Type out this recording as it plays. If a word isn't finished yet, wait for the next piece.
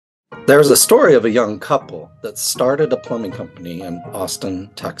There's a story of a young couple that started a plumbing company in Austin,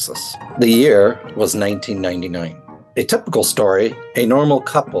 Texas. The year was 1999. A typical story, a normal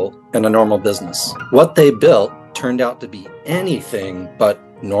couple and a normal business. What they built turned out to be anything but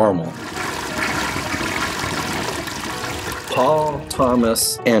normal. Paul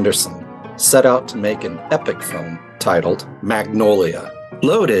Thomas Anderson set out to make an epic film titled Magnolia.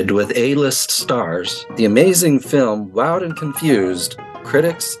 Loaded with A-list stars, the amazing film wowed and confused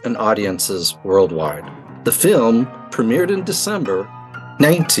critics and audiences worldwide. The film premiered in December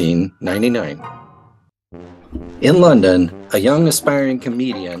 1999. In London, a young aspiring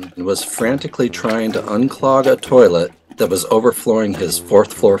comedian was frantically trying to unclog a toilet that was overflowing his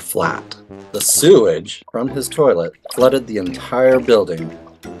fourth-floor flat. The sewage from his toilet flooded the entire building.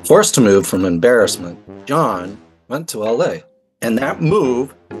 Forced to move from embarrassment, John went to LA. And that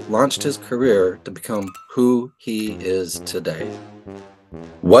move launched his career to become who he is today.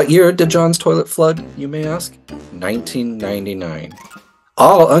 What year did John's toilet flood, you may ask? 1999.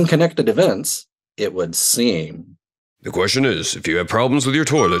 All unconnected events, it would seem. The question is, if you have problems with your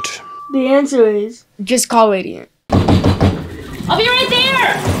toilet... The answer is, just call Radiant. I'll be right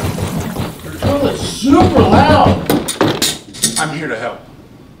there! Your toilet's super loud! I'm here to help.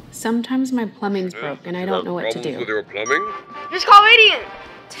 Sometimes my plumbing's broke and I don't know what to do. With your plumbing? Just call Radiant!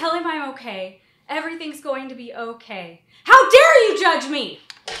 Tell him I'm okay. Everything's going to be okay. How dare you judge me?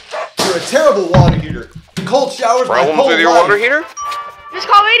 You're a terrible water heater. Cold showers my whole life. Problems with your water heater? Just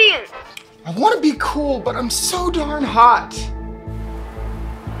call Radiant! I want to be cool, but I'm so darn hot.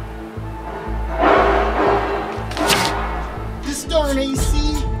 This darn AC.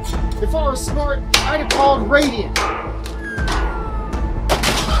 If I was smart, I'd have called Radiant.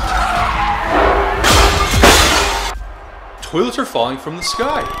 Toilets are falling from the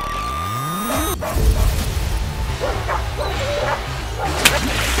sky.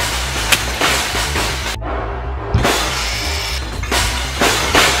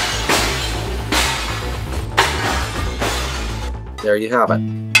 There you have it.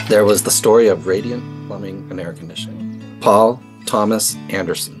 There was the story of Radiant Plumbing and Air Conditioning. Paul Thomas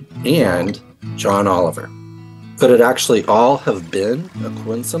Anderson and John Oliver. Could it actually all have been a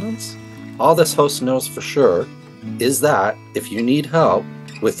coincidence? All this host knows for sure is that if you need help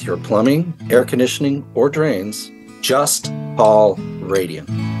with your plumbing, air conditioning, or drains, just call Radiant.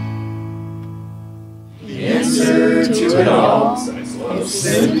 The answer to it all is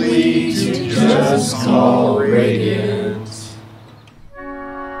simply to just call Radiant.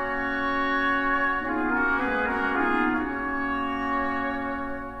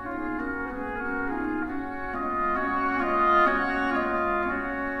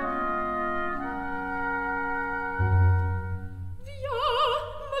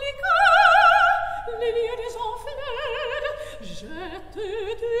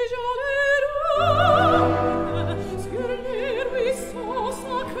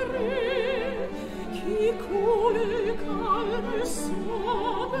 Qui coule calme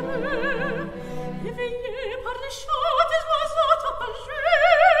sobre,